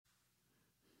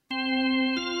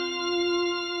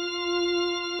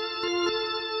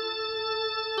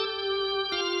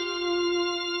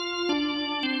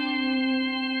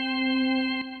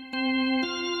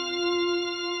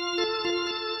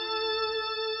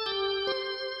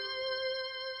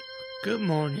Good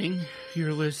morning.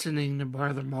 You're listening to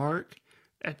Brother Mark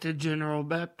at the General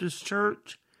Baptist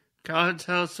Church, God's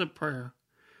House of Prayer.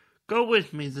 Go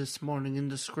with me this morning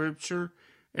into Scripture.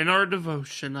 In our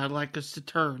devotion, I'd like us to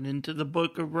turn into the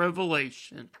book of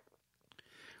Revelation.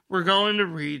 We're going to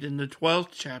read in the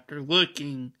 12th chapter,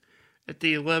 looking at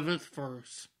the 11th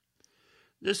verse.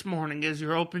 This morning, as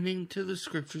you're opening to the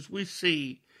Scriptures, we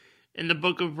see in the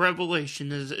book of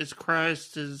Revelation as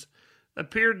Christ is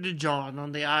appeared to John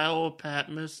on the island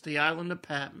of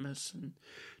Patmos, and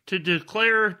to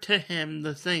declare to him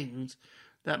the things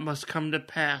that must come to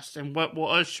pass and what will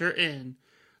usher in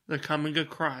the coming of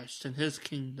Christ and his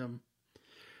kingdom.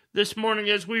 This morning,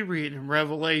 as we read in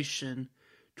Revelation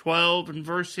 12 and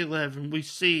verse 11, we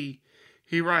see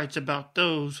he writes about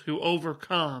those who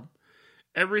overcome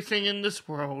everything in this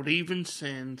world, even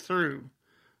sin, through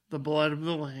the blood of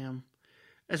the Lamb.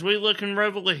 As we look in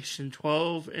Revelation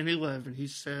 12 and 11, he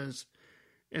says,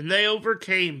 "And they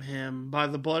overcame him by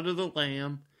the blood of the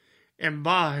Lamb and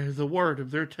by the word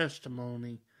of their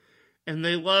testimony, and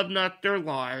they loved not their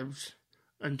lives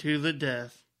unto the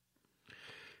death."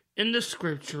 In the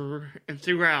Scripture and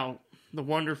throughout the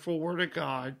wonderful Word of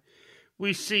God,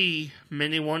 we see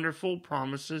many wonderful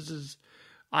promises, as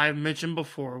I have mentioned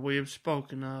before, we have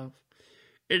spoken of.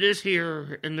 It is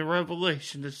here in the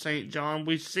Revelation of St. John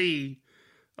we see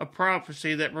a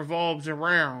prophecy that revolves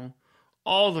around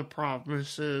all the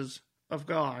promises of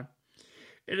God.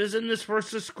 It is in this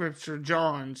verse of Scripture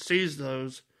John sees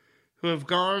those who have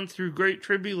gone through great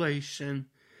tribulation.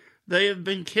 They have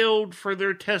been killed for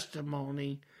their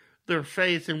testimony, their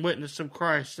faith and witness of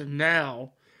Christ, and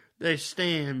now they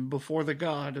stand before the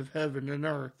God of heaven and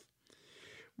earth.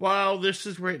 While this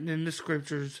is written in the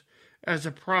Scriptures as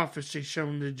a prophecy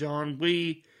shown to John,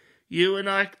 you and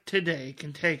I today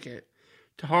can take it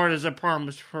to heart as a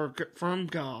promise from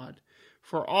God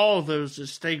for all those that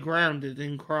stay grounded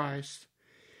in Christ.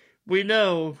 We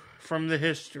know from the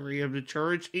history of the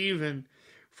church, even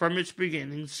from its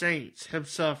beginning, saints have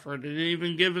suffered and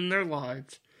even given their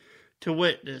lives to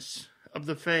witness of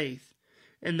the faith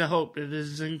and the hope that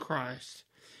is in Christ.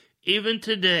 Even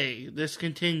today, this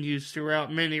continues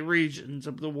throughout many regions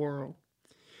of the world.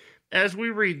 As we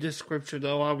read this Scripture,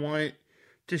 though, I want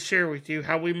to share with you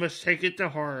how we must take it to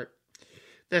heart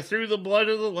that through the blood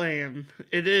of the Lamb,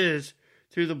 it is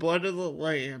through the blood of the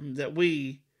Lamb that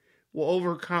we will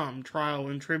overcome trial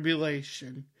and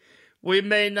tribulation. We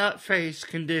may not face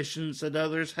conditions that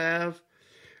others have,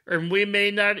 and we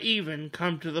may not even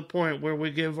come to the point where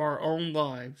we give our own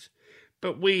lives,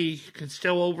 but we can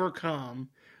still overcome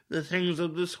the things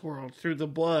of this world through the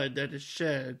blood that is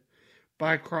shed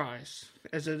by Christ,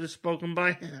 as it is spoken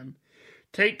by him.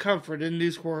 Take comfort in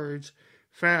these words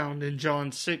found in John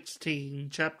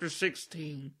chapter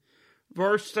 16,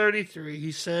 verse 33.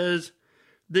 He says,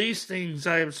 "These things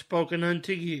I have spoken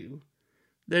unto you,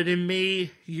 that in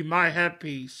me ye might have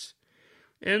peace.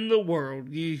 In the world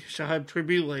ye shall have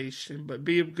tribulation, but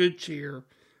be of good cheer.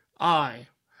 I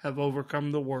have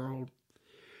overcome the world."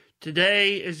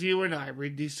 Today, as you and I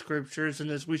read these Scriptures and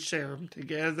as we share them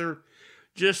together,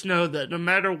 just know that no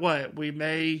matter what we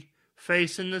may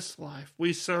face in this life,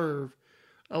 we serve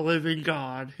a living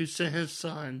God who sent his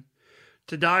Son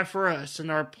to die for us in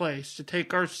our place, to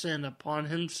take our sin upon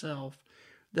himself,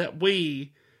 that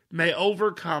we may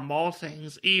overcome all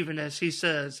things, even as he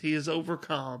says he has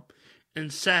overcome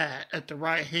and sat at the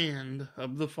right hand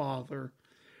of the Father.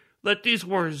 Let these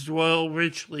words dwell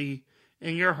richly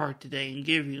in your heart today and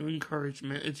give you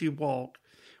encouragement as you walk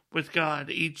with God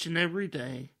each and every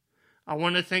day. I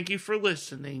want to thank you for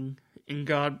listening, and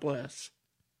God bless.